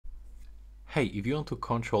Hey, if you want to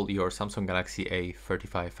control your Samsung Galaxy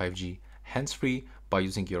A35 5G hands-free by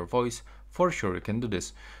using your voice, for sure you can do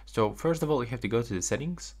this. So first of all, you have to go to the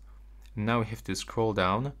settings. Now you have to scroll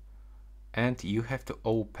down and you have to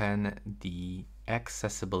open the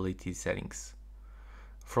accessibility settings.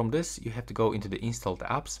 From this, you have to go into the installed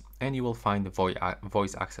apps and you will find the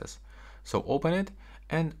voice access. So open it,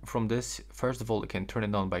 and from this, first of all, you can turn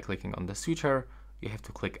it on by clicking on the switcher. You have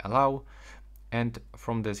to click allow. And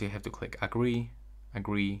from this you have to click agree,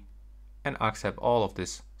 and accept all of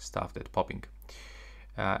this stuff that's popping.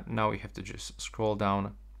 Now you have to just scroll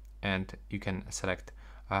down and you can select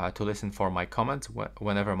to listen for my comments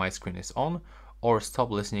whenever my screen is on, or stop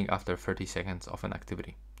listening after 30 seconds of an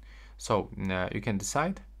activity. So you can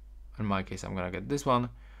decide. In my case, I'm gonna get this one,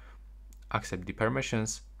 accept the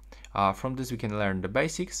permissions. From this we can learn the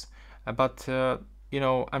basics, but you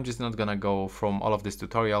know, I'm just not gonna go from all of this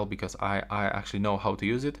tutorial because I actually know how to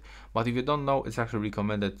use it. But if you don't know, it's actually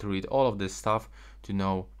recommended to read all of this stuff to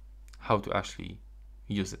know how to actually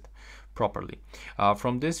use it properly.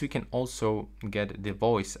 From this, we can also get the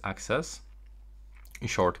voice access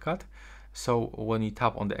shortcut. So when you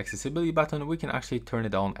tap on the accessibility button, we can actually turn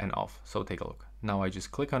it on and off. So take a look. Now I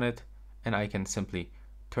just click on it and I can simply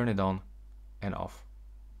turn it on and off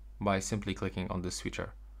by simply clicking on the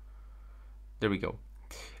switcher. There we go.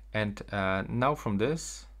 And now from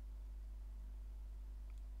this,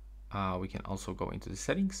 we can also go into the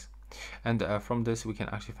settings. And from this, we can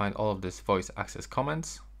actually find all of this voice access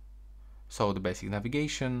comments. So the basic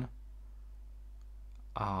navigation,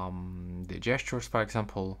 the gestures, for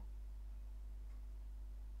example.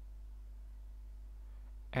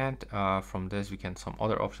 And from this, we can some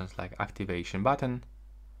other options like activation button.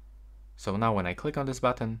 So now when I click on this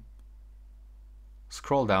button,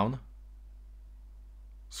 scroll down,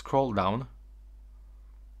 scroll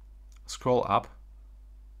up,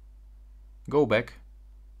 go back,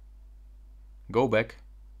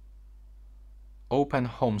 open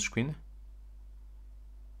home screen,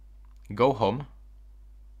 go home,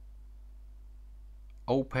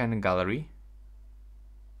 open gallery.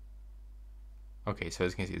 Okay, so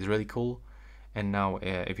as you can see, it's really cool. And now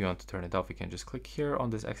if you want to turn it off, you can just click here on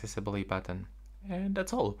this accessibility button, and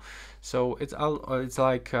that's all. So it's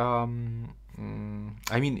like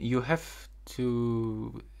I mean, you have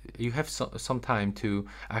some time to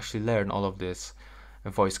actually learn all of this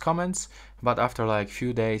voice comments, but after like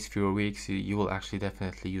few days, few weeks, you will actually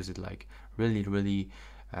definitely use it like really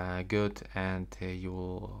good, and you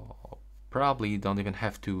will probably don't even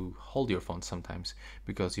have to hold your phone sometimes,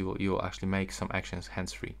 because you will actually make some actions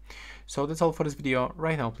hands-free. So that's all for this video.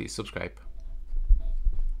 Right now, please subscribe.